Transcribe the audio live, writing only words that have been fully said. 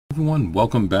Everyone,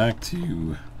 welcome back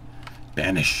to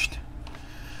Banished,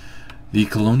 the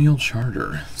Colonial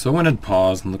Charter. So I went and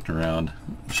paused and looked around,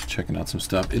 just checking out some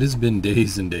stuff. It has been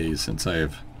days and days since I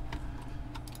have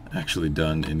actually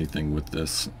done anything with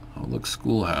this. Oh, look,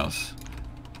 schoolhouse.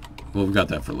 Well, we've got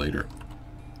that for later.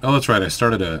 Oh, that's right, I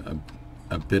started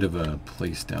a bit of a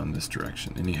place down this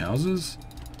direction. Any houses?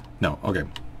 No, okay.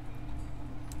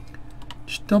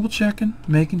 Just double checking,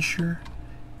 making sure.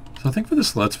 So I think for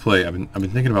this Let's Play, I've been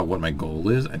thinking about what my goal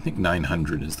is. I think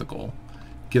 900 is the goal.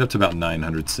 Get up to about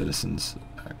 900 citizens.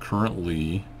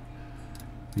 Currently,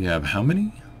 we have how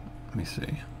many? Let me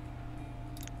see.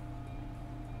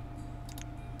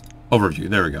 Overview,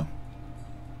 there we go.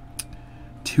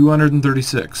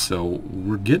 236, so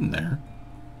we're getting there.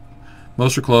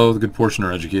 Most are clothed, a good portion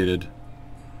are educated.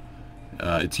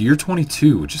 It's year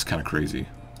 22, which is kind of crazy.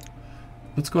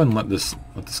 Let's go ahead and let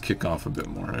this kick off a bit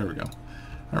more. There we go.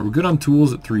 Alright, we're good on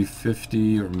tools at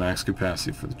 350 or max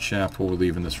capacity for the chapel. We're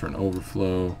leaving this for an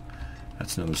overflow.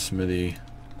 That's another smithy.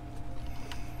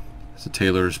 It's a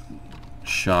tailor's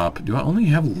shop. Do I only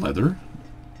have leather?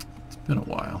 It's been a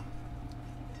while.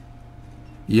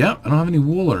 Yeah, I don't have any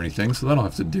wool or anything, so that'll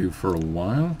have to do for a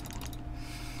while.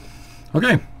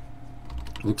 Okay.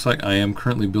 Looks like I am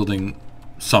currently building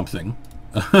something,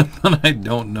 but I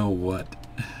don't know what.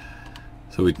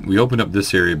 So we opened up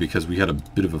this area because we had a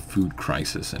bit of a food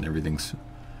crisis and everything's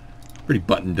pretty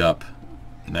buttoned up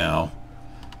now.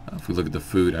 If we look at the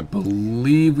food, I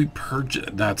believe we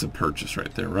purchased. That's a purchase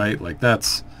right there, right? Like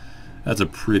that's a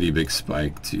pretty big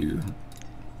spike to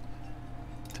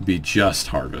be just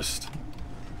harvest.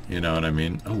 You know what I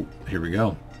mean? Oh, here we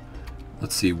go.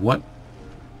 Let's see what.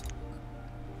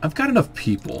 I've got enough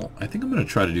people. I think I'm going to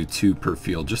try to do 2 per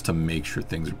field just to make sure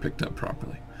things are picked up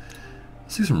properly.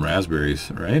 See some raspberries,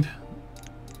 right?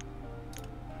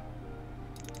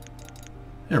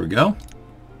 There we go.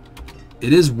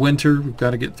 It is winter. We've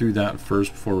got to get through that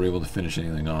first before we're able to finish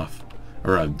anything off.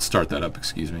 Or start that up,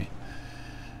 excuse me.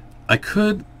 I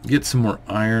could get some more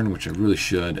iron, which I really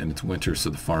should, and it's winter, so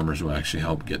the farmers will actually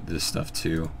help get this stuff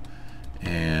too.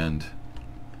 And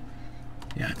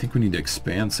yeah, I think we need to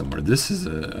expand somewhere. This is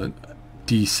a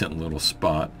decent little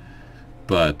spot,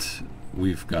 but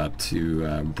we've got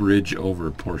to bridge over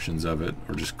portions of it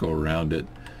or just go around it,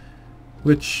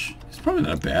 which is probably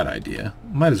not a bad idea.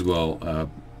 Might as well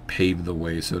pave the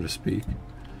way, so to speak.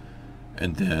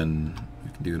 And then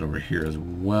we can do it over here as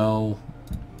well.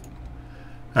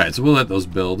 Alright, so we'll let those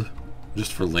build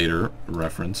just for later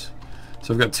reference.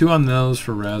 So I've got 2 on those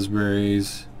for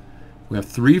raspberries. We have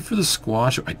 3 for the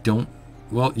squash. I don't...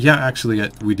 Well, yeah, actually,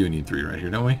 we do need 3 right here,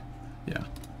 don't we? Yeah.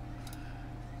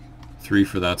 3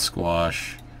 for that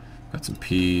squash. Got some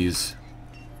peas.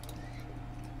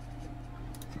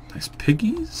 Nice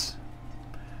piggies.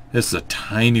 This is a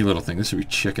tiny little thing. This should be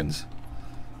chickens.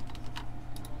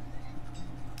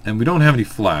 And we don't have any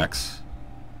flax.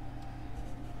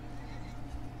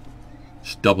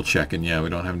 Just double checking. Yeah, we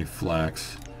don't have any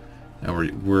flax. Now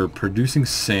we're producing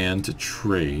sand to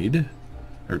trade.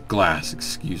 Or glass,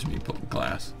 excuse me.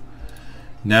 Glass.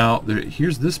 Now,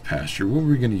 here's this pasture. What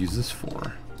were we going to use this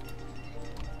for?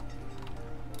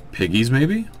 Piggies,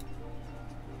 maybe?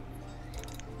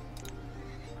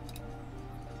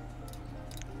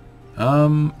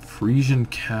 Frisian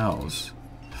cows.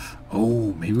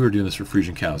 Oh, maybe we were doing this for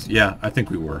Frisian cows. Yeah, I think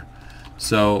we were.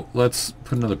 So let's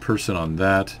put another person on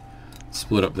that.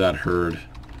 Split up that herd.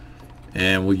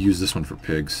 And we'll use this one for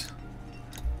pigs.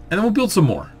 And then we'll build some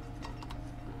more.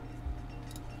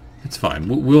 It's fine.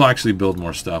 We'll actually build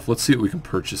more stuff. Let's see what we can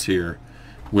purchase here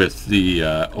with the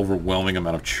overwhelming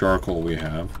amount of charcoal we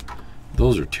have.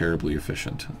 Those are terribly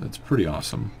efficient. That's pretty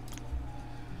awesome.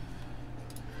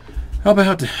 How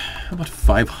about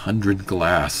 500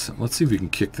 glass? Let's see if we can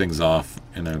kick things off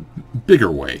in a bigger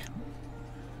way.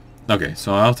 Okay,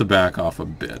 so I'll have to back off a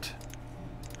bit.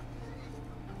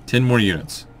 10 more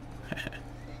units.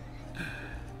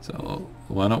 So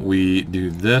why don't we do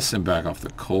this and back off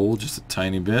the coal just a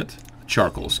tiny bit.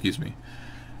 Charcoal, excuse me.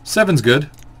 7's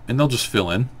good, and they'll just fill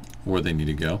in where they need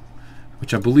to go.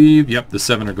 Which I believe, yep, the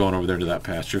 7 are going over there to that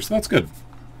pasture, so that's good.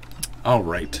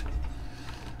 Alright.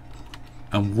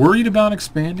 I'm worried about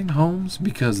expanding homes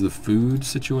because of the food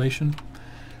situation,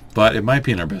 but it might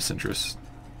be in our best interest.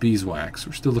 Beeswax.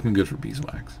 We're still looking good for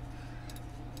beeswax.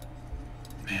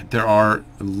 Man,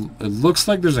 it looks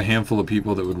like there's a handful of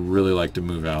people that would really like to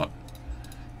move out.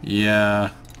 Yeah.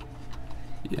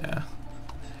 Yeah.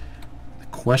 The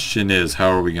question is, how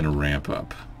are we going to ramp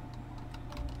up?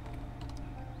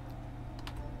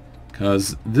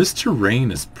 Because this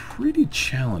terrain is pretty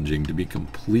challenging, to be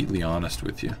completely honest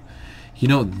with you. You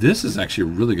know, this is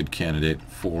actually a really good candidate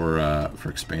for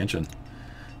expansion.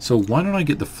 So why don't I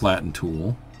get the flatten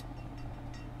tool?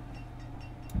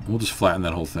 We'll just flatten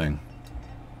that whole thing.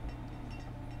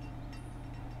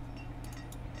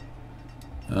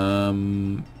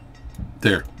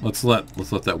 There. Let's let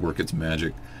that work its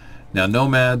magic. Now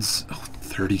nomads. Oh,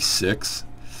 36.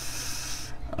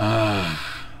 Oh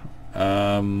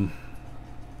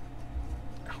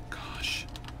gosh.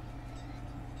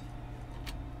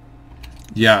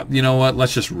 Yeah, you know what?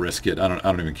 Let's just risk it. I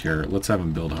don't even care. Let's have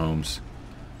them build homes.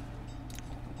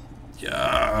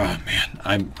 Yeah,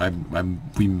 man.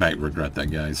 We might regret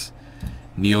that, guys.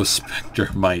 Neo Spectre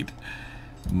might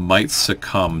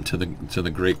succumb to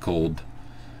the great cold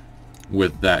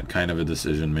with that kind of a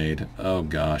decision made. Oh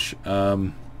gosh.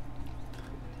 Are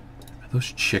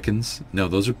those chickens? No,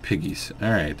 those are piggies. All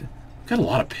right. We've got a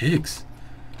lot of pigs.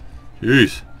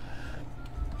 Jeez.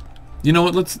 You know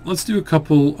what? Let's do a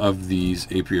couple of these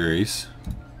apiaries.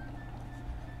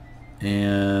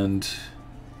 And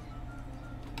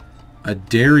a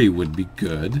dairy would be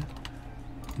good.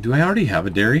 Do I already have a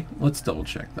dairy? Let's double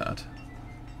check that.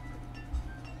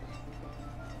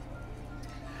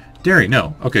 Dairy,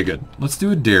 no. Okay, good. Let's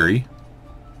do a dairy.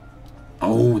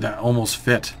 Oh, that almost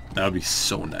fit. That would be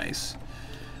so nice.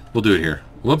 We'll do it here.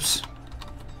 Whoops.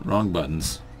 Wrong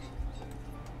buttons.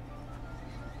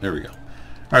 There we go.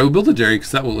 Alright, we'll build a dairy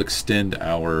because that will extend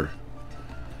our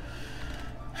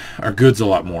goods a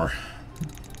lot more.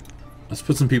 Let's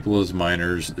put some people as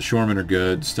miners. The shoremen are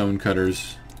good. Stone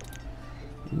cutters.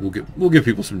 We'll give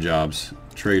people some jobs.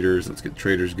 Traders. Let's get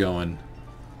traders going.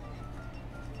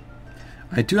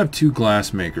 I do have 2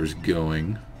 glass makers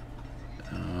going.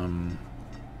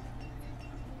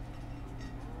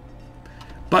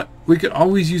 But we could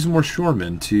always use more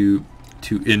shoremen to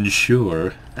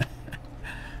ensure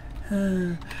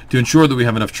to ensure that we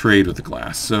have enough trade with the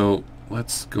glass. So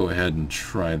let's go ahead and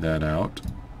try that out.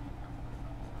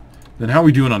 Then how are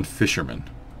we doing on fishermen?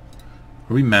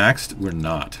 Are we maxed? We're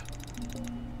not.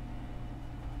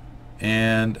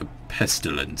 And a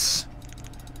pestilence.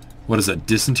 What is that?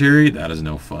 Dysentery? That is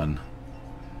no fun.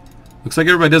 Looks like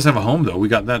everybody does have a home, though. We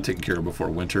got that taken care of before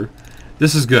winter.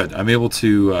 This is good. I'm able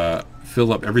to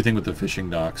fill up everything with the fishing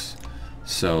docks.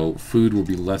 So food will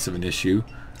be less of an issue.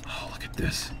 Oh, look at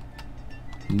this.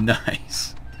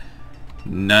 Nice.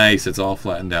 Nice. It's all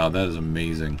flattened out. That is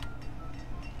amazing.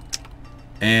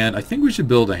 And I think we should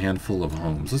build a handful of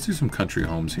homes. Let's do some country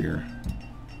homes here.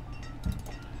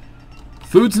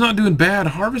 Food's not doing bad.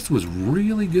 Harvest was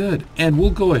really good. And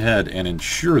we'll go ahead and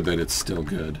ensure that it's still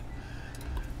good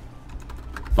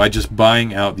by just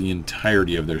buying out the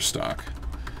entirety of their stock.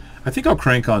 I think I'll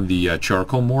crank on the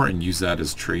charcoal more and use that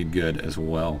as trade good as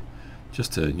well.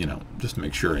 Just to, you know, just to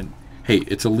make sure. And hey,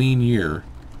 it's a lean year.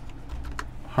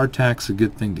 Hardtack's a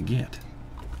good thing to get.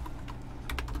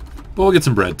 But we'll get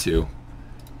some bread too.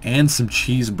 And some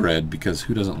cheese bread, because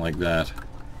who doesn't like that?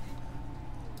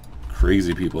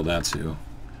 Crazy people, that's who.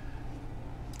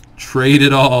 Trade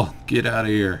it all. Get out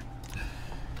of here.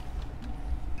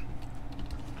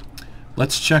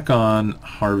 Let's check on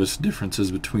harvest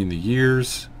differences between the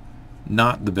years.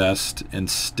 Not the best, and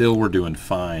still we're doing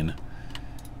fine.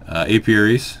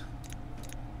 Apiaries.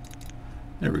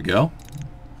 There we go.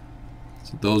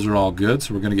 So those are all good.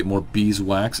 So we're going to get more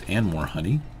beeswax and more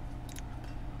honey.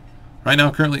 Right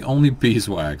now, currently only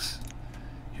beeswax.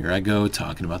 Here I go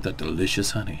talking about that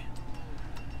delicious honey.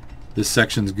 This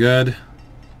section's good.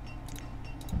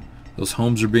 Those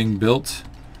homes are being built.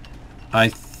 I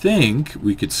think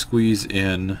we could squeeze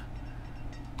in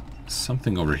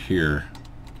something over here.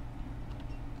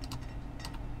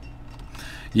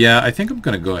 Yeah, I think I'm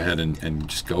going to go ahead and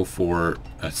just go for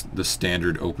the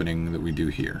standard opening that we do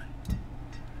here.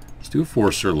 Let's do a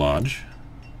Forester Lodge.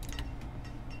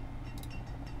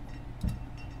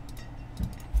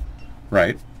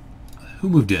 Right. Who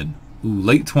moved in? Ooh,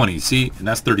 late 20s. See, and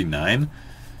that's 39.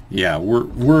 Yeah,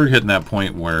 we're hitting that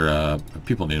point where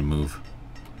people need to move.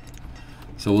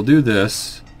 So we'll do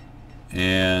this,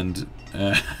 and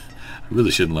I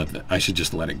really shouldn't let that. I should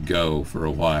just let it go for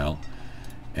a while,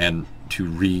 and to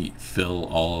refill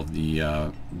all of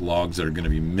the logs that are going to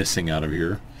be missing out of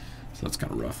here. So that's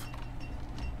kind of rough.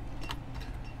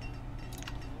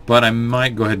 But I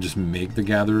might go ahead and just make the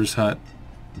gatherer's hut,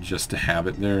 just to have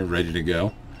it there ready to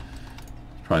go.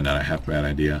 Probably not a half bad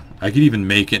idea. I could even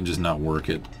make it and just not work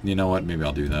it. You know what? Maybe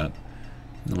I'll do that.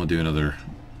 Then we'll do another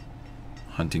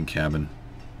hunting cabin.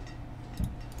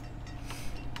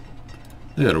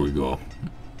 There we go.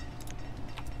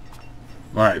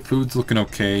 Alright, food's looking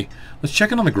okay. Let's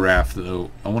check in on the graph,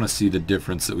 though. I want to see the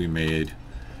difference that we made.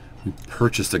 We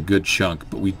purchased a good chunk,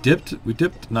 but we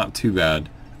dipped not too bad.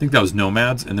 think that was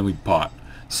nomads, and then we bought.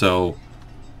 So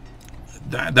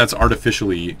that's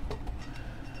artificially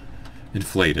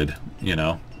inflated, you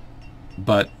know.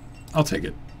 But I'll take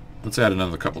it. Let's add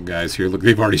another couple guys here. Look,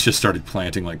 they've already just started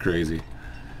planting like crazy.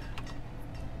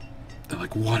 They're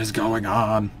like, what is going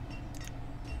on?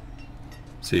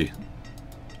 See.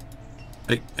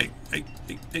 Hey.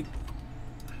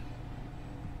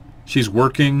 She's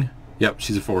working. Yep,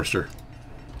 she's a forester.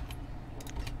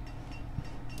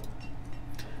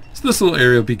 So this little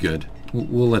area will be good.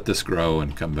 We'll let this grow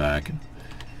and come back and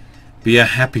be a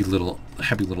happy little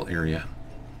area.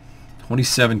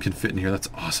 27 can fit in here. That's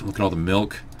awesome. Look at all the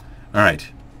milk. All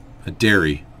right, a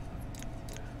dairy.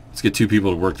 Let's get 2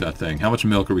 people to work that thing. How much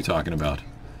milk are we talking about?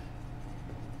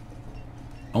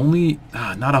 Only,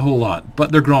 not a whole lot,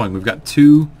 but they're growing. We've got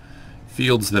 2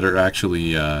 fields that are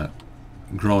actually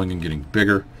growing and getting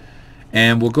bigger.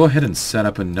 And we'll go ahead and set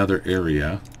up another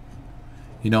area.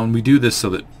 You know, and we do this so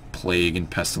that plague and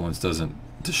pestilence doesn't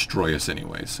destroy us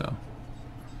anyway, so.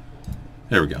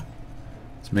 There we go.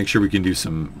 Let's make sure we can do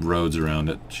some roads around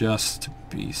it just to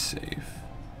be safe.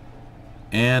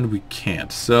 And we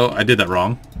can't. So I did that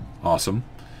wrong. Awesome.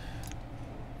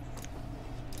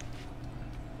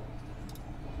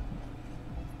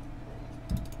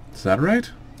 Is that right?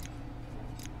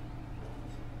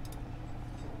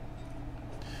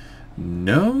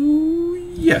 No.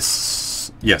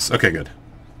 Yes. Yes. Okay, good.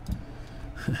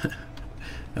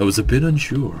 I was a bit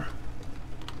unsure.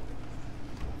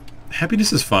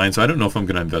 Happiness is fine, so I don't know if I'm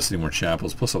going to invest any more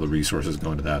chapels. Plus all the resources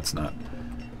going to that's not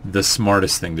the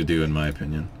smartest thing to do, in my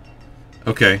opinion.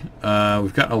 Okay,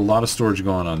 we've got a lot of storage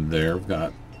going on there. We've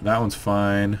got that one's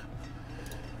fine.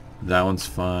 That one's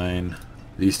fine.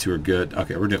 These 2 are good.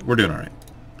 Okay, we're doing all right.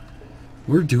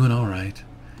 We're doing all right.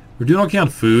 We're doing okay on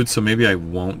food, so maybe I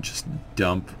won't just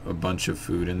dump a bunch of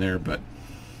food in there. But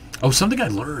oh, something I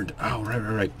learned. Oh,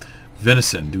 right.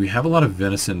 Venison. Do we have a lot of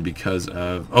venison because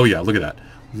of? Oh yeah, look at that.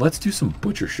 Let's do some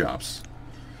butcher shops.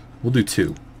 We'll do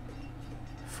 2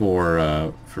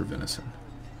 for venison.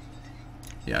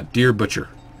 Yeah, deer butcher,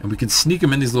 and we can sneak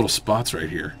them in these little spots right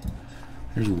here.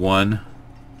 There's one.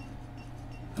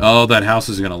 Oh, that house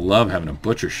is gonna love having a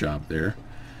butcher shop there.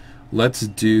 Let's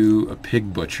do a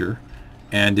pig butcher,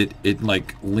 and it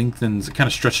like lengthens, it kind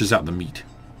of stretches out the meat.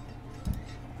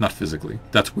 Not physically.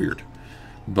 That's weird,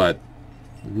 but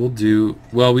we'll do.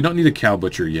 Well, we don't need a cow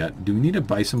butcher yet. Do we need a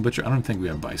bison butcher? I don't think we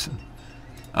have bison.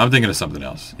 I'm thinking of something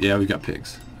else. Yeah, we've got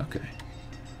pigs. Okay.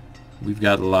 We've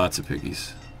got lots of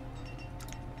piggies.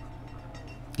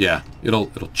 Yeah,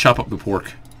 it'll chop up the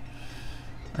pork.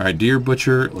 All right, deer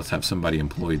butcher. Let's have somebody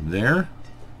employed there.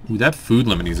 Ooh, that food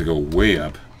limit needs to go way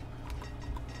up.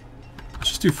 Let's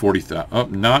just do 40,000. Oh,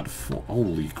 not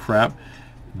holy crap.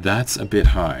 That's a bit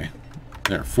high.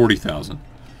 There, 40,000.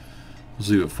 Let's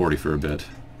leave it 40 for a bit.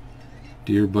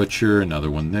 Deer butcher, another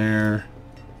one there.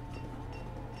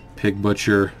 Pig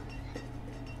butcher.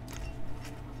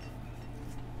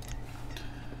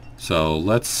 So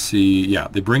let's see. Yeah,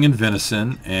 they bring in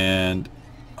venison, and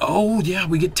oh yeah,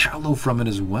 we get tallow from it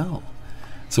as well.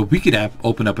 So we could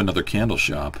open up another candle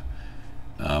shop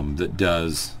that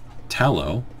does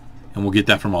tallow, and we'll get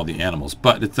that from all the animals.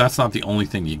 But that's not the only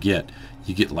thing you get.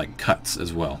 You get like cuts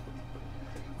as well,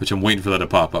 which I'm waiting for that to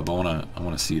pop up. I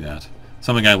wanna see that.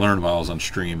 Something I learned while I was on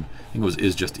stream. I think it was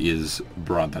Is Just Is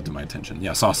brought that to my attention.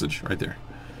 Yeah, sausage right there.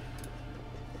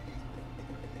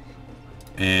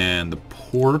 And the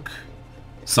pork,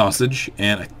 sausage,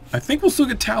 and I think we'll still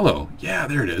get tallow. Yeah,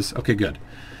 there it is. Okay, good.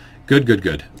 Good.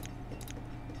 The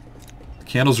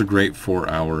candles are great for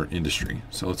our industry.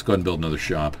 So let's go ahead and build another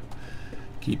shop.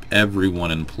 Keep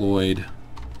everyone employed.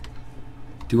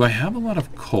 Do I have a lot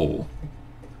of coal?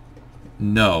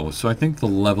 No, so I think the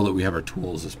level that we have our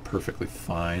tools is perfectly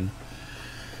fine.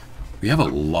 We have a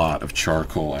lot of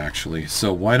charcoal, actually.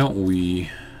 So why don't we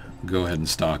go ahead and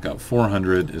stock up.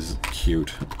 400 is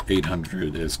cute.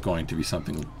 800 is going to be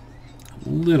something a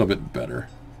little bit better.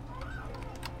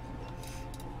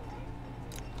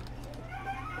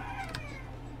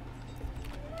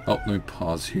 Oh, let me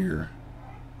pause here.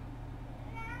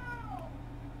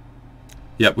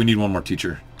 Yep, we need one more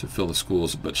teacher to fill the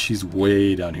schools, but she's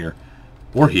way down here.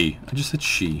 Or he. I just said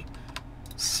she.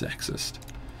 Sexist.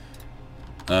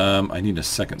 I need a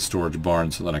second storage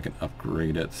barn so that I can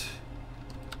upgrade it.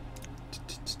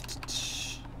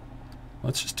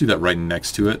 Let's just do that right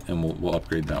next to it, and we'll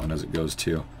upgrade that one as it goes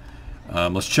too.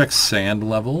 Let's check sand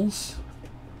levels.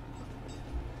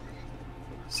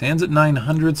 Sand's at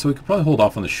 900, so we could probably hold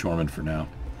off on the shoreman for now.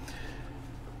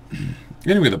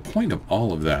 Anyway, the point of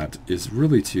all of that is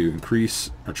really to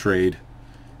increase our trade,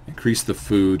 increase the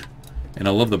food, and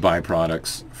I love the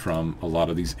byproducts from a lot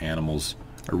of these animals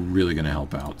are really going to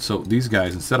help out. So these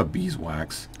guys, instead of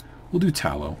beeswax, we'll do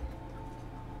tallow.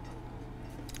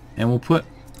 And we'll put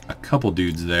a couple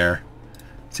dudes there.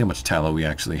 See how much tallow we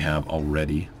actually have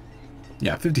already.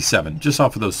 Yeah, 57. Just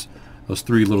off of those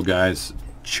 3 little guys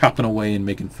chopping away and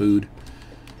making food.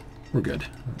 We're good.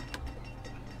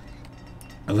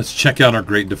 Now let's check out our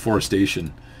great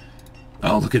deforestation.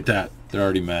 Oh, look at that. They're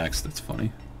already maxed. That's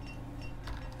funny.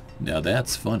 Now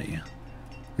that's funny.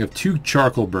 We have 2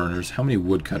 charcoal burners. How many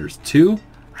woodcutters? 2?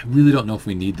 I really don't know if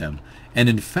we need them. And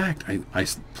in fact, I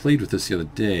played with this the other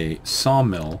day.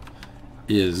 Sawmill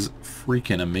is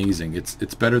freaking amazing.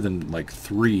 It's better than like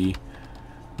 3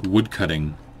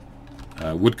 woodcutters.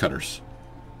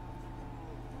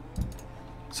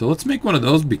 So let's make one of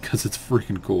those because it's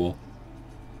freaking cool.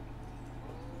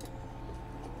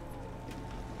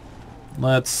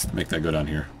 Let's make that go down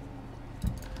here.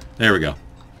 There we go.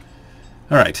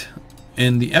 Alright.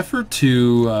 In the effort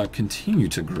to continue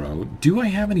to grow, do I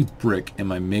have any brick?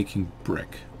 Am I making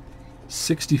brick?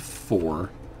 64.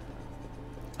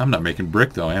 I'm not making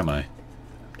brick though, am I?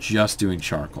 Just doing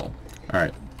charcoal.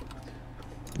 Alright.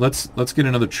 Let's get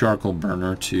another charcoal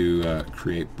burner to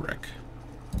create brick.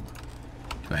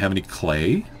 Do I have any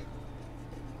clay?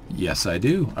 Yes, I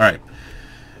do. Alright.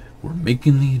 We're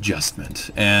making the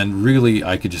adjustment. And really,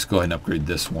 I could just go ahead and upgrade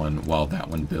this one while that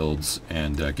one builds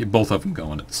and get both of them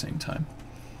going at the same time.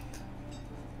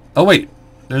 Oh, wait.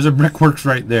 There's a brickworks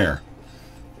right there.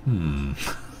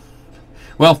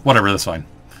 Well, whatever. That's fine.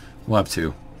 We'll have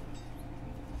 2.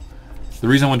 The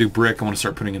reason I want to do brick, I want to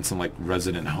start putting in some like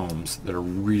resident homes that are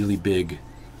really big.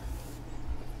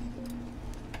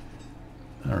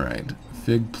 Alright.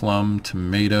 Fig, plum,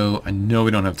 tomato. I know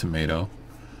we don't have tomato.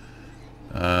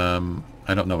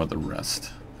 I don't know about the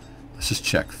rest. Let's just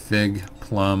check. Fig,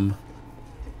 plum.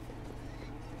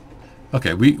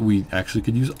 Okay, we actually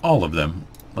could use all of them.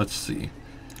 Let's see.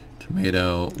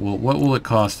 Tomato. Well, what will it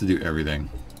cost to do everything?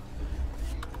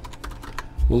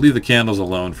 We'll leave the candles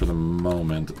alone for the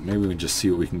moment. Maybe we can just see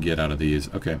what we can get out of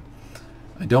these. Okay.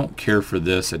 I don't care for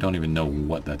this. I don't even know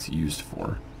what that's used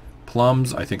for.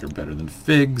 Plums, I think, are better than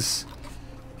figs.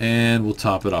 And we'll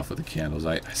top it off with the candles.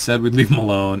 I said we'd leave them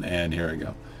alone, and here I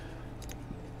go.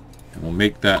 And we'll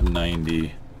make that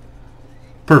 90.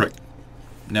 Perfect.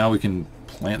 Now we can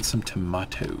plant some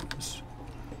tomatoes.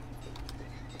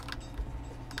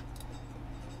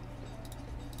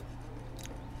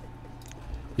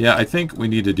 Yeah, I think we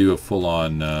need to do a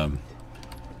full-on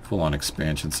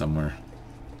expansion somewhere.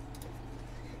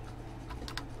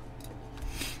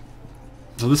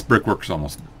 So this brickwork's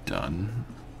almost done.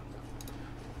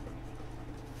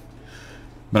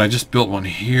 But I just built one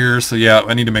here, so yeah,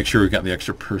 I need to make sure we've got the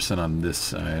extra person on this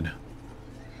side. I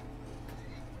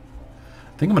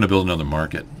think I'm going to build another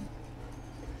market.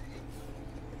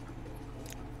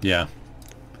 Yeah.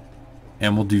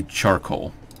 And we'll do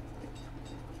charcoal.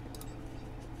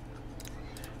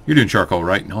 You're doing charcoal,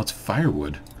 right? No, it's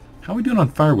firewood. How are we doing on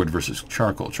firewood versus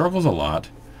charcoal? Charcoal's a lot,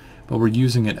 but we're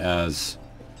using it as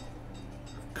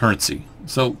currency.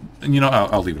 So, you know,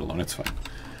 I'll leave it alone. It's fine.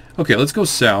 Okay, let's go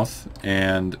south,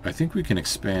 and I think we can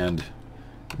expand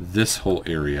this whole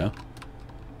area.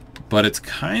 But it's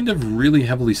kind of really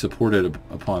heavily supported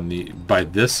upon by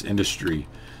this industry.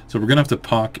 So we're going to have to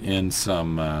pock in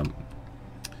some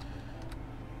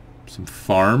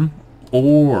farm,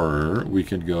 or we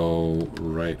could go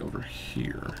right over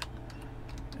here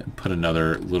and put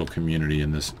another little community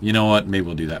in this. You know what? Maybe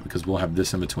we'll do that because we'll have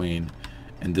this in between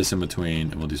and this in between,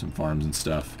 and we'll do some farms and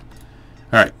stuff.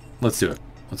 All right, let's do it.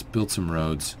 Let's build some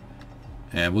roads.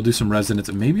 And we'll do some residents.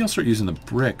 And maybe I'll start using the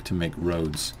brick to make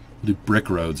roads. We'll do brick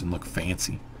roads and look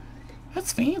fancy.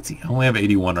 That's fancy. I only have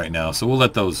 81 right now, so we'll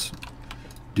let those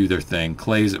do their thing.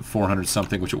 Clay's at 400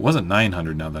 something, which it wasn't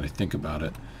 900 now that I think about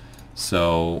it.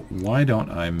 So why don't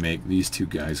I make these 2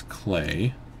 guys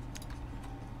clay?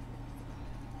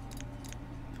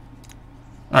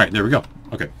 Alright, there we go.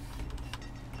 Okay.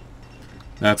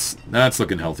 That's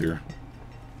looking healthier.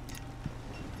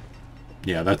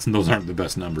 Yeah, those aren't the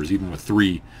best numbers, even with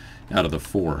 3 out of the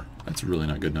 4. That's really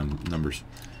not good numbers.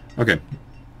 Okay.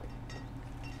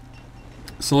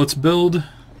 So let's build...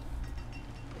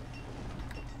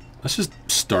 Let's just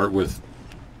start with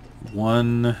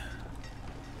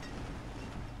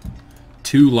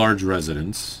 2 large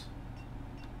residents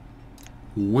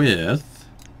with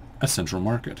a central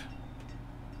market.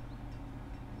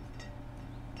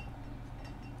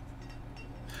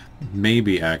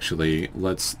 Maybe actually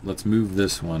let's move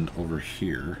this one over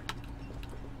here.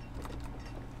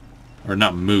 Or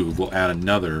not move, we'll add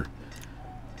another.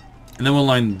 And then we'll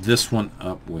line this one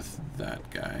up with that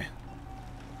guy.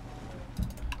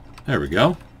 There we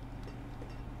go.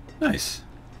 Nice.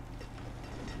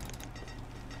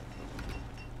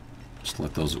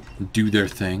 let those do their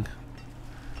thing.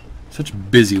 Such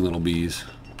busy little bees.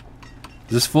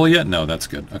 Is this full yet? No, that's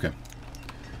good. Okay.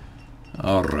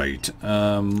 Alright.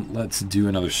 Let's do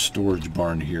another storage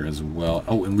barn here as well.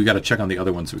 Oh, and we got to check on the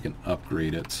other one so we can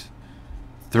upgrade it.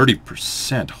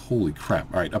 30%. Holy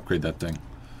crap. Alright, upgrade that thing.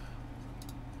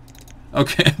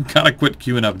 Okay, gotta quit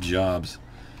queuing up jobs.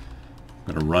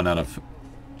 I'm gonna run out of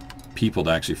people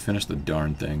to actually finish the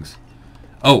darn things.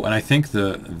 Oh, and I think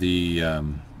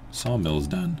the sawmill is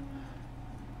done.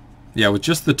 Yeah, with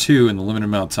just the 2 and the limited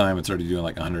amount of time, it's already doing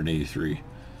like 183.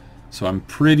 So I'm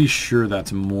pretty sure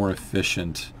that's more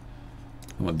efficient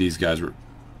than what these guys were.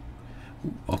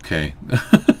 Okay,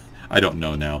 I don't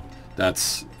know now.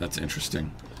 That's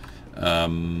interesting.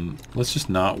 Let's just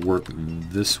not work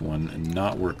this one and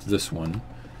not work this one.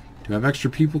 Do I have extra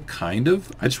people? Kind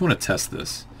of. I just want to test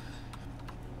this.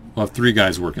 We'll have 3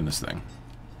 guys working this thing.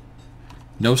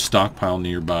 No stockpile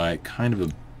nearby. Kind of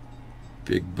a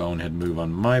big bonehead move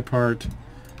on my part.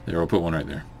 There, I'll put one right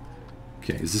there.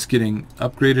 Okay, is this getting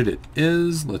upgraded? It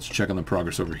is. Let's check on the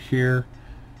progress over here.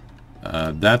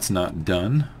 That's not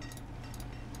done.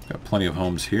 Got plenty of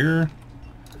homes here.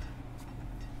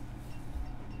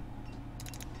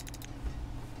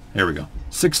 There we go.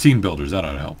 16 builders. That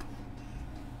ought to help.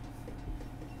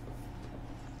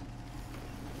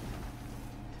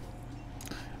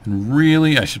 And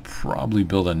really, I should probably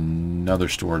build another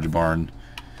storage barn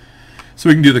so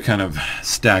we can do the kind of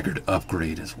staggered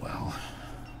upgrade as well.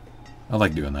 I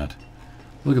like doing that.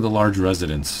 Look at the large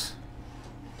residence.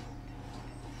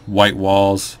 White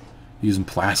walls, using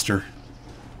plaster.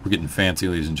 We're getting fancy,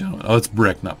 ladies and gentlemen. Oh, it's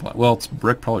brick, not plaster. Well, it's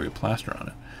brick, probably with plaster on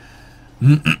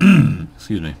it.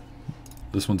 Excuse me.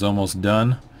 This one's almost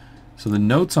done. So the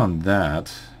notes on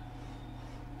that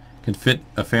can fit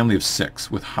a family of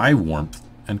 6 with high warmth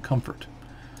and comfort.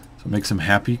 So it makes them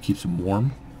happy, keeps them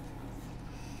warm.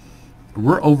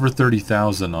 We're over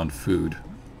 30,000 on food.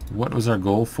 What was our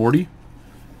goal? 40?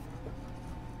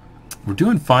 We're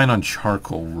doing fine on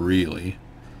charcoal, really.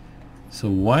 So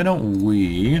why don't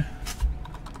we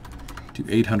do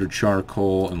 800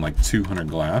 charcoal and like 200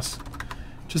 glass,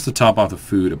 just to top off the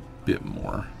food a bit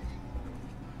more.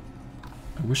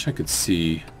 I wish I could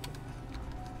see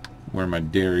where my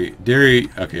dairy,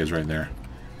 okay, is right there.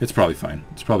 It's probably fine.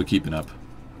 It's probably keeping up.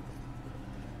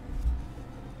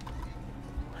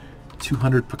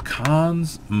 200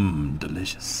 pecans.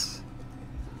 Delicious.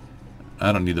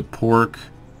 I don't need the pork.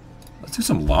 Let's do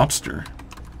some lobster.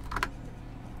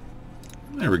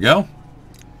 There we go.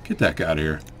 Get that guy out of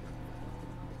here.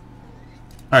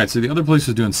 Alright, so the other place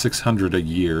is doing 600 a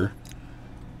year.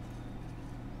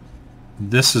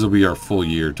 This will be our full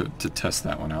year to test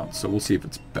that one out. So we'll see if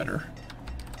it's better.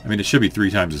 I mean, it should be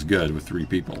 3 times as good with 3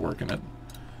 people working it.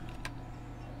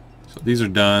 So these are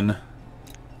done.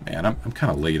 Man, I'm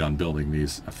kind of late on building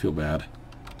these. I feel bad.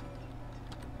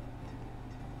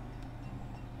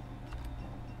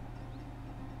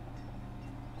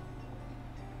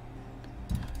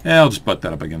 Yeah, I'll just butt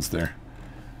that up against there.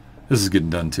 This is getting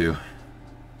done too.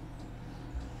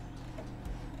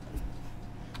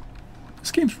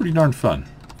 This game's pretty darn fun.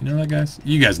 You know that, guys?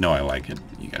 You guys know I like it.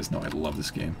 You guys know I love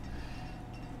this game.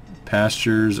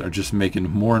 Pastures are just making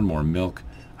more and more milk.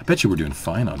 I bet you we're doing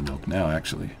fine on milk now,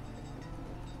 actually.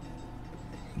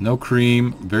 No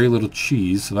cream, very little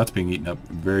cheese, so that's being eaten up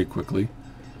very quickly.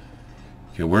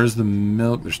 Okay, where's the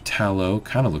milk? There's tallow.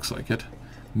 Kind of looks like it.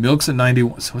 Milk's at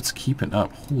 91, so it's keeping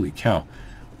up. Holy cow.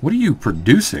 What are you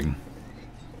producing?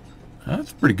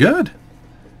 That's pretty good.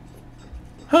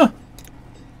 Huh.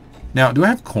 Now, do I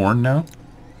have corn now?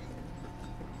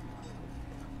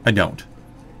 I don't.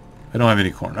 I don't have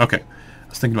any corn. Okay. I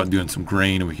was thinking about doing some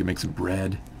grain and we can make some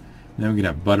bread. And then we can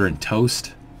have butter and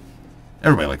toast.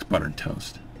 Everybody likes butter and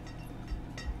toast.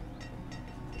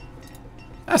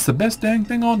 That's the best dang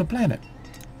thing on the planet.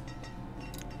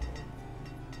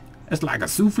 It's like a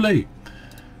souffle.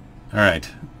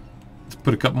 Alright. Let's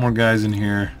put a couple more guys in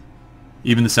here.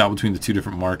 Even this out between the 2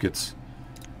 different markets.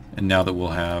 And now that we'll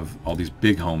have all these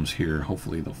big homes here,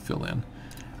 hopefully they'll fill in.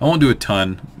 I won't do a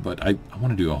ton, but I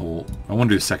want to do a whole... I want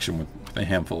to do a section with a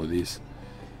handful of these.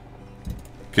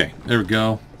 Okay, there we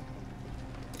go.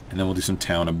 And then we'll do some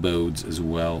town abodes as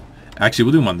well. Actually,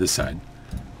 we'll do them on this side.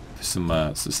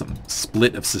 Some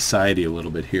split of society a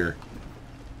little bit here.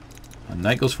 On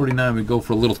Night Goes 49, we go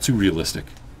for a little too realistic.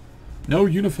 No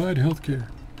unified healthcare.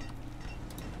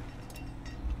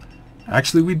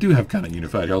 Actually, we do have kind of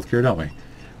unified healthcare, don't we?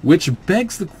 Which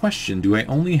begs the question, do I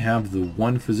only have the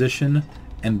 1 physician?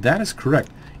 And that is correct.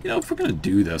 You know, if we're going to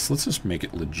do this, let's just make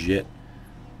it legit.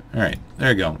 Alright,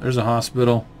 there you go. There's a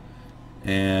hospital.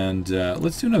 And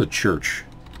let's do another church.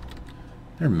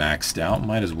 They're maxed out.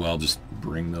 Might as well just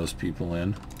bring those people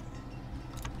in.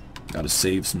 Gotta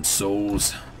save some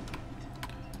souls.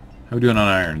 How we doing on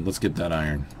iron? Let's get that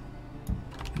iron.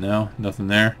 No? Nothing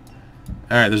there?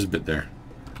 Alright, there's a bit there.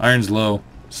 Iron's low.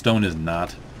 Stone is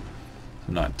not.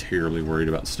 I'm not terribly worried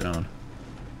about stone.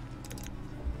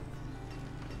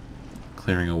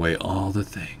 Clearing away all the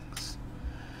things.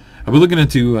 I've been looking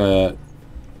into,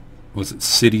 was it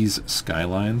Cities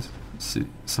Skylines?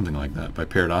 Something like that, by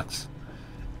Paradox.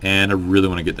 And I really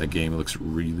want to get that game. It looks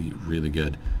really, really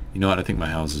good. You know what? I think my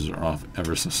houses are off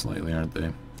ever so slightly, aren't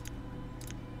they?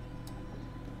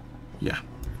 Yeah.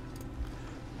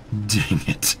 Dang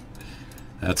it.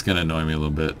 That's going to annoy me a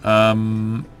little bit.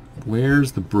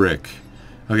 Where's the brick?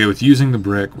 Okay, with using the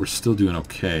brick, we're still doing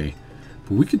okay.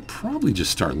 But we could probably just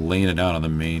start laying it out on the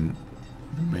main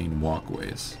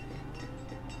walkways.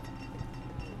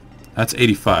 That's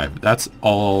 85. That's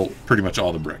all, pretty much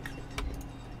all the brick.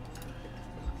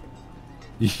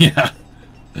 Yeah.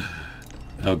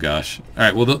 Oh gosh.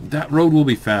 Alright, well that road will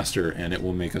be faster and it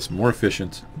will make us more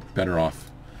efficient, better off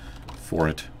for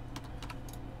it.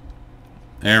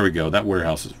 There we go. That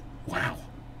warehouse is... Wow.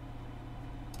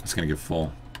 It's going to get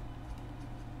full.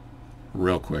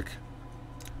 Real quick.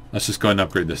 Let's just go ahead and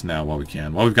upgrade this now while we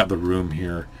can. While we've got the room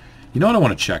here. You know what I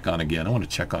want to check on again? I want to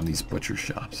check on these butcher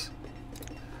shops.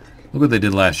 Look what they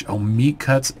did last year. Oh, meat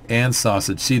cuts and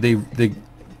sausage. See, they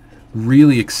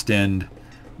really extend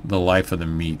the life of the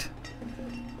meat.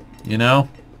 You know?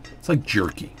 It's like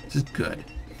jerky. It's just good.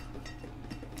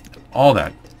 All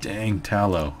that dang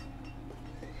tallow.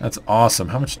 That's awesome.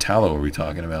 How much tallow are we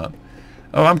talking about?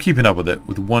 Oh, I'm keeping up with it.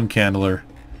 With one candler.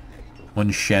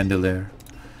 One chandelier.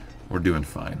 We're doing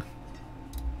fine.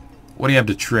 What do you have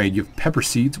to trade? You have pepper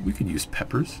seeds. We could use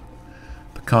peppers.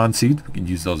 Pecan seeds. We could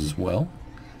use those as well.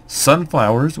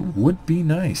 Sunflowers would be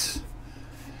nice.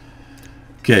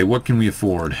 Okay, what can we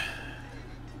afford?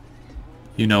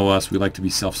 You know us. We like to be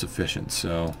self-sufficient,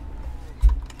 so...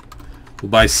 We'll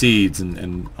buy seeds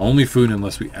and only food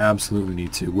unless we absolutely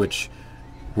need to, which...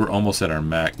 We're almost at our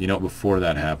max. You know, before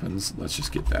that happens, let's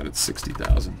just get that at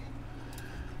 60,000.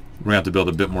 We're going to have to build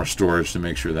a bit more storage to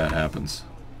make sure that happens.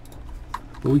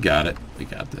 But we got it. We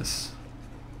got this.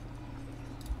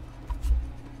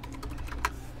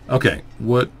 Okay,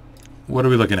 what are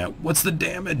we looking at? What's the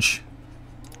damage?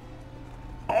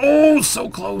 Oh, so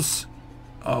close.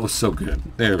 Oh, so good.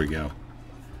 There we go.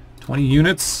 20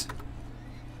 units.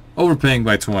 Overpaying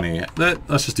by 20.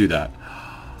 Let's just do that.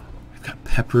 We've got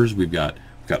peppers. We've got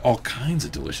all kinds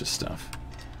of delicious stuff.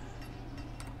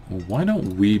 Well, why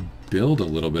don't we build a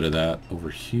little bit of that over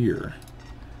here?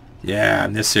 Yeah,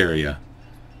 in this area.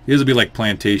 These will be like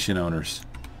plantation owners.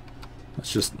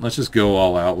 Let's just go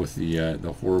all out with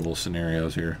the horrible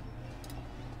scenarios here.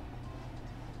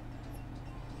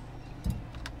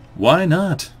 Why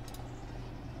not?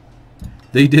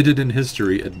 They did it in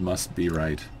history. It must be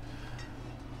right.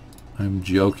 I'm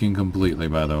joking completely,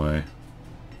 by the way.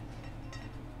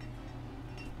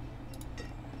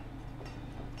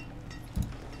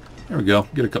 There we go.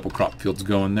 Get a couple crop fields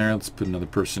going there. Let's put another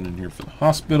person in here for the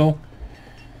hospital.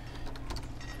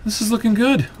 This is looking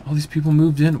good. All these people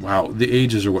moved in. Wow, the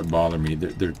ages are what bother me.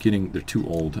 They're too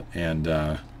old, and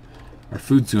our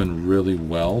food's doing really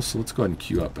well. So let's go ahead and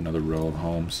queue up another row of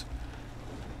homes,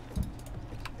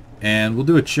 and we'll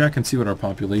do a check and see what our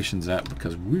population's at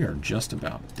because we are just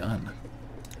about done.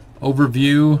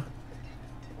 Overview.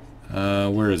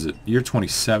 Where is it? Year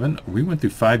 27. We went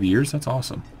through 5 years. That's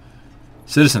awesome.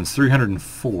 Citizens,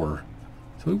 304.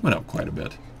 So we went up quite a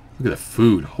bit. Look at the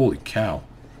food. Holy cow.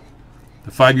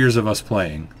 The 5 years of us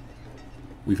playing,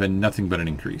 we've had nothing but an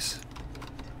increase.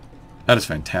 That is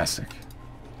fantastic.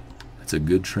 That's a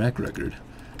good track record.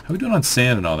 How are we doing on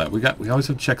sand and all that? We always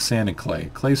have to check sand and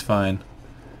clay. Clay's fine.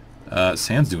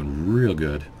 Sand's doing real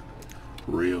good.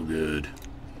 Real good.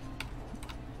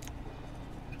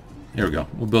 Here we go.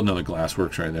 We'll build another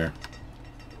glassworks right there.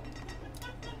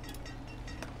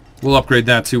 We'll upgrade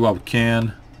that too while we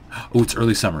can. Oh, it's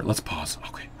early summer. Let's pause.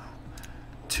 Okay.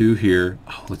 2 here.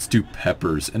 Oh, let's do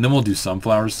peppers. And then we'll do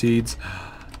sunflower seeds.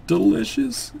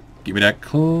 Delicious. Give me that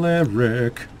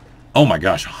cleric. Oh my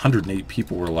gosh, 108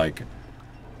 people were like,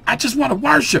 I just want to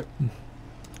worship.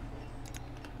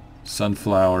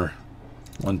 Sunflower.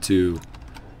 1, 2.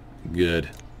 Good.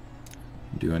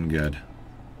 Doing good.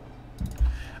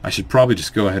 I should probably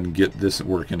just go ahead and get this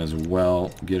working as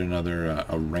well. Get another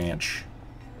a ranch.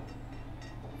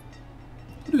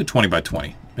 We'll do a 20 by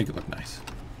 20. Make it look nice.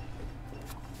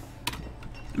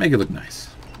 Make it look nice.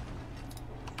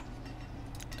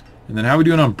 And then how are we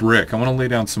doing on brick? I want to lay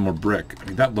down some more brick. I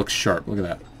mean, that looks sharp. Look at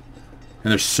that.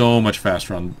 And they're so much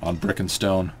faster on brick and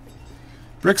stone.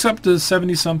 Brick's up to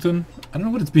 70-something. I don't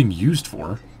know what it's being used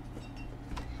for.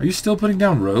 Are you still putting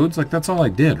down roads? Like, that's all I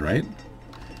did, right?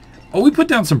 Oh, we put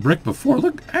down some brick before.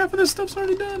 Look, half of this stuff's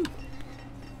already done.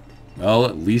 Well,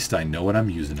 at least I know what I'm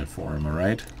using it for, am I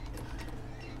right?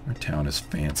 Our town is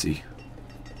fancy.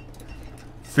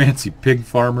 Fancy pig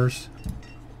farmers.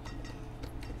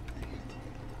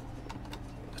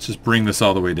 Let's just bring this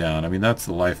all the way down. I mean, that's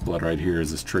the lifeblood right here,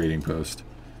 is this trading post.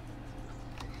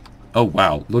 Oh,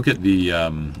 wow. Look at the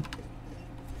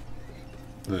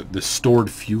stored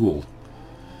fuel.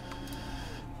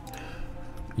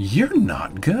 You're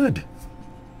not good.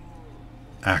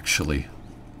 Actually.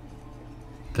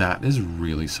 That is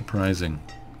really surprising.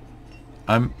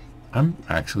 I'm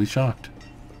actually shocked.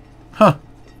 Huh.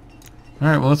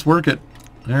 Alright, well, let's work it.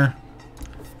 There.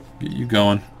 Get you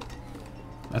going.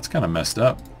 That's kind of messed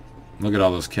up. Look at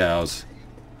all those cows.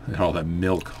 Look at all that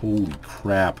milk. Holy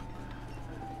crap.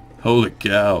 Holy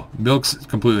cow. Milk's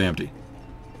completely empty.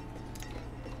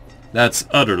 That's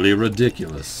utterly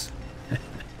ridiculous.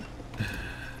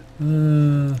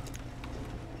 I'm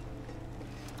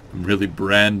really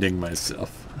branding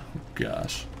myself. Oh,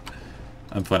 gosh.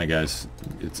 I'm funny, guys.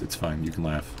 It's fine. You can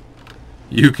laugh.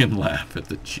 You can laugh at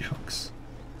the jokes.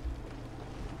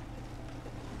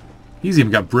 He's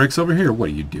even got bricks over here. What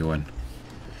are you doing?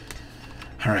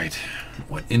 Alright.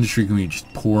 What industry can we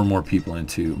just pour more people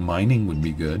into? Mining would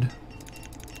be good.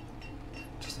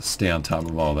 Just to stay on top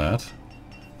of all that.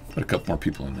 Put a couple more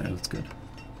people in there. That's good.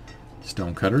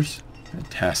 Stone cutters.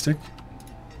 Fantastic.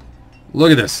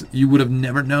 Look at this. You would have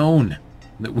never known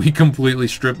that we completely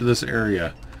stripped this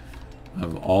area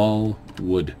of all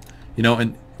wood. You know,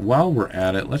 and while we're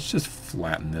at it, let's just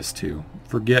flatten this too.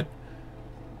 Forget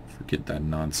that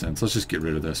nonsense. Let's just get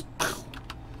rid of this.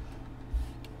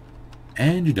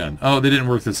 And you're done. Oh, they didn't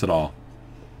work this at all.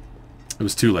 It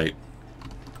was too late.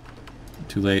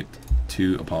 Too late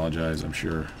to apologize, I'm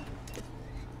sure.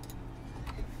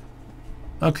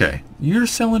 Okay, you're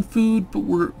selling food, but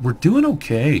we're doing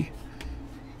okay.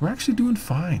 We're actually doing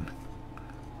fine.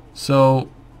 So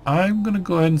I'm gonna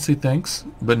go ahead and say thanks,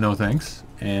 but no thanks,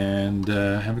 and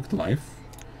have a good life.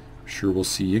 Sure, we'll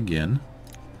see you again.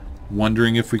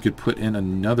 Wondering if we could put in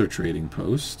another trading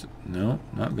post. No,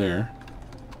 not there.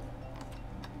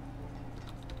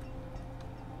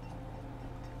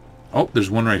 Oh,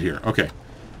 there's one right here. Okay.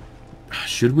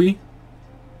 Should we?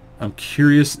 I'm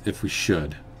curious if we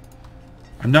should.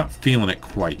 I'm not feeling it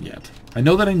quite yet. I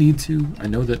know that I need to. I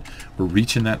know that we're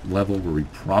reaching that level where we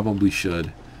probably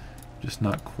should. Just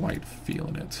not quite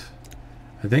feeling it.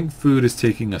 I think food is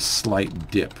taking a slight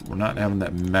dip. We're not having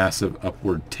that massive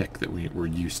upward tick that we're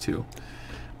used to.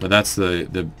 But that's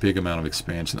the big amount of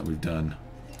expansion that we've done.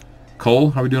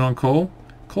 Coal, how are we doing on coal?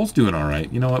 Coal's doing all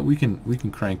right. You know what? We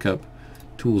can crank up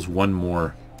tools one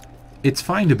more. It's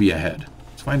fine to be ahead.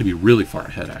 It's fine to be really far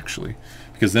ahead, actually.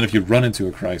 Because then if you run into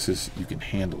a crisis, you can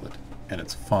handle it. And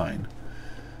it's fine.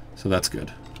 So that's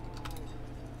good.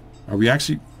 Are we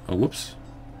actually... Oh, whoops.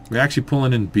 We're actually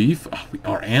pulling in beef? Oh, we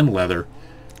are, and leather.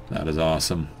 That is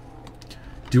awesome.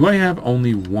 Do I have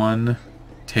only one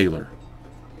tailor?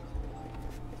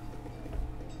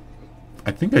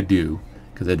 I think I do,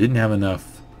 because I didn't have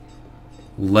enough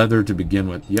leather to begin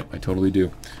with. Yep, I totally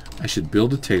do. I should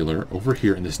build a tailor over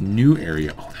here in this new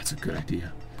area. Oh, that's a good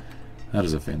idea. That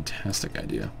is a fantastic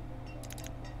idea.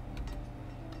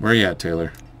 Where are you at,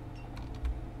 Taylor?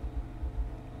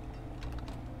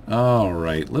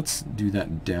 Alright, let's do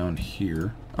that down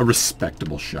here. A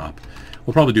respectable shop.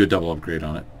 We'll probably do a double upgrade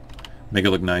on it. Make it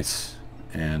look nice.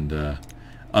 And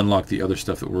unlock the other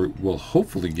stuff that we'll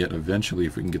hopefully get eventually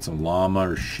if we can get some llama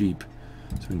or sheep.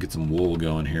 So we can get some wool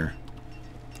going here.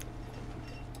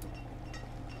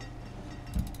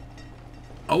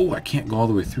 Oh, I can't go all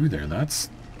the way through there. That's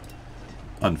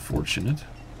unfortunate.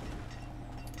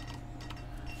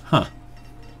 Huh.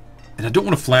 And I don't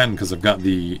want to flatten because I've got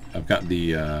the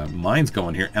mines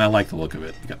going here, and I like the look of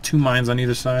it. You got two mines on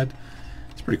either side.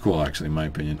 It's pretty cool, actually, in my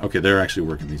opinion. Okay, they're actually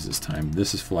working these this time.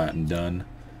 This is flat and done.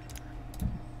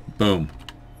 Boom.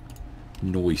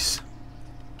 Nice.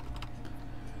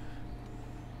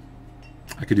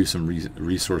 I could do some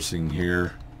resourcing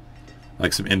here,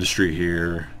 like some industry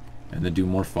here, and then do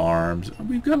more farms.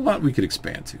 We've got a lot we could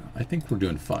expand to. I think we're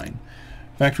doing fine.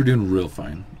 In fact, we're doing real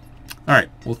fine. Alright,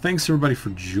 well, thanks everybody for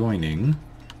joining.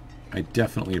 I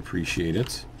definitely appreciate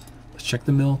it. Let's check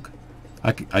the milk.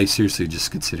 I seriously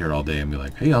just could sit here all day and be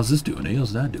like, hey, how's this doing? Hey,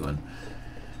 how's that doing?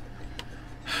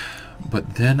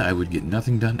 But then I would get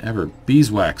nothing done ever.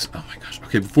 Beeswax. Oh my gosh.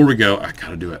 Okay, before we go, I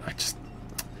gotta do it.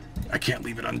 I can't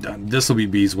leave it undone. This will be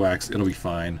beeswax. It'll be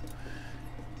fine.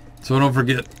 So don't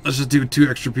forget, let's just do 2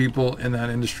 extra people in that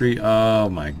industry. Oh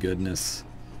my goodness.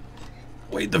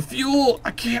 Wait, the fuel!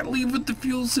 I can't leave with the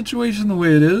fuel situation the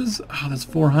way it is. Oh, that's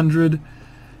 400.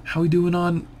 How we doing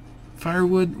on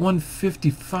firewood?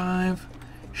 155.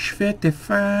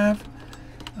 55.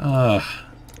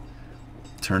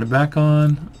 Turn it back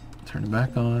on. Turn it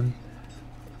back on.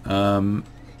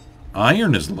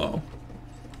 Iron is low.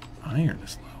 Iron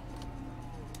is low.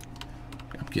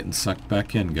 I'm getting sucked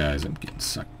back in, guys. I'm getting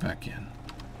sucked back in.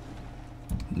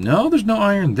 No, there's no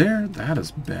iron there. That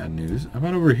is bad news. How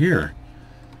about over here?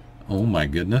 Oh my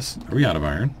goodness. Are we out of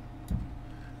iron?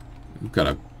 We've got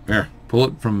to... There. Pull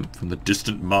it from the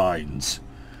distant mines.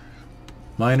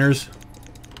 Miners.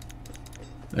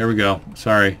 There we go.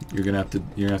 Sorry. You're gonna have to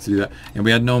do that. And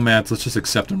we had no mats. Let's just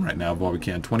accept them right now while we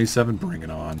can. 27, bring it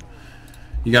on.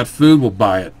 You got food, we'll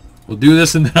buy it. We'll do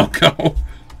this and then I'll go.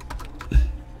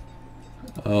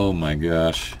 Oh my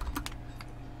gosh.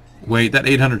 Wait, that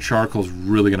 800 charcoal is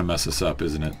really gonna mess us up,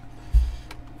 isn't it?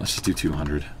 Let's just do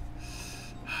 200.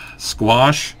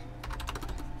 Squash.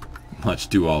 Let's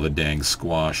do all the dang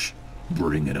squash.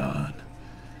 Bring it on.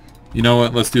 You know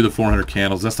what? Let's do the 400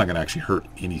 candles. That's not going to actually hurt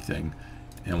anything.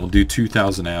 And we'll do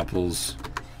 2,000 apples.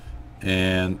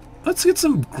 And let's get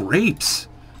some grapes.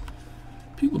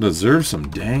 People deserve some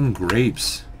dang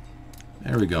grapes.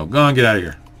 There we go. Go on, get out of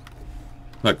here.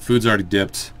 Look, food's already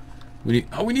dipped. We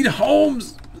need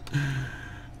homes.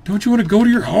 Don't you want to go to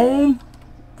your home?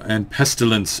 And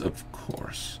pestilence, of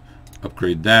course.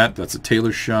 Upgrade that. That's a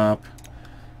tailor shop.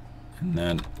 And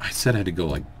then I said I had to go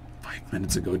like 5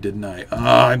 minutes ago, didn't I?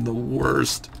 Ah, I'm the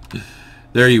worst.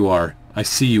 There you are. I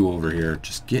see you over here.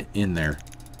 Just get in there.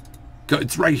 Go.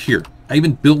 It's right here. I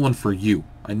even built one for you.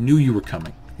 I knew you were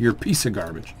coming. You're a piece of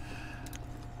garbage.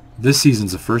 This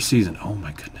season's the first season. Oh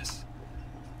my goodness.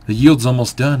 The yield's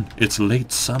almost done. It's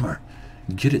late summer.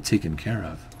 Get it taken care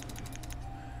of.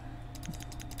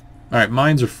 Alright,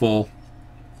 mines are full.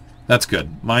 That's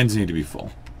good. Mines need to be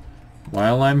full.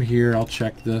 While I'm here, I'll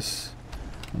check this.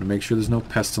 I want to make sure there's no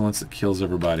pestilence that kills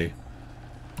everybody.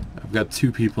 I've got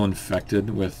 2 people infected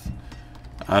with,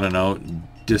 I don't know,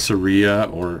 dysentery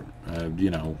or, you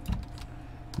know,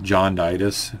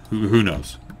 jaundice. Who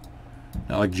knows?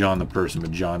 Not like John the person,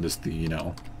 but jaundice the, you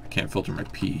know, I can't filter my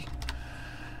pee.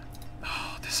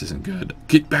 Oh, this isn't good.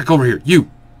 Get back over here.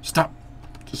 You! Stop.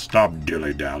 Just stop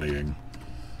dilly-dallying.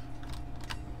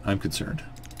 I'm concerned.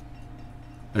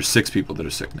 There's 6 people that are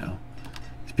sick now.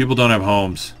 These people don't have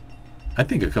homes. I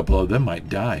think a couple of them might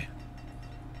die.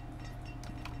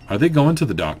 Are they going to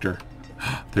the doctor?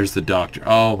 There's the doctor.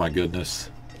 Oh my goodness.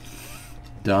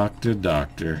 Doctor,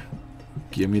 doctor.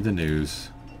 Give me the news.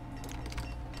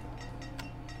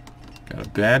 Got a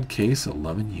bad case of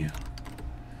loving you.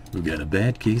 We've got a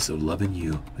bad case of loving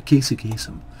you. A case of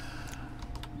casem.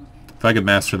 If I could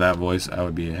master that voice, I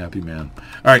would be a happy man.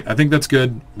 Alright, I think that's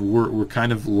good. We're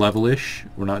kind of level-ish.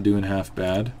 We're not doing half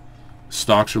bad.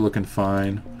 Stocks are looking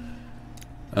fine.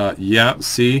 Yeah,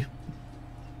 see?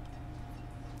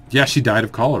 Yeah, she died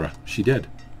of cholera. She did,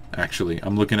 actually.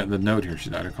 I'm looking at the note here.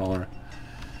 She died of cholera.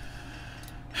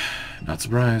 Not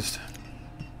surprised.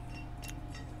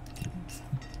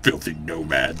 Filthy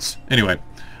nomads. Anyway.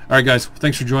 Alright, guys.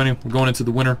 Thanks for joining. We're going into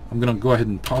the winter. I'm going to go ahead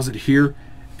and pause it here.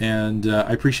 And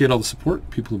I appreciate all the support.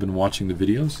 People have been watching the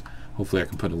videos. Hopefully I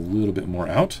can put a little bit more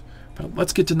out. But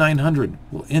let's get to 900.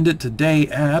 We'll end it today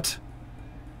at...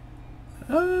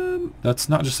 that's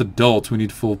not just adults. We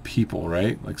need full people,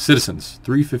 right? Like citizens.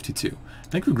 352. I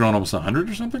think we've grown almost 100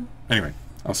 or something. Anyway,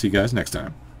 I'll see you guys next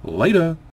time. Later.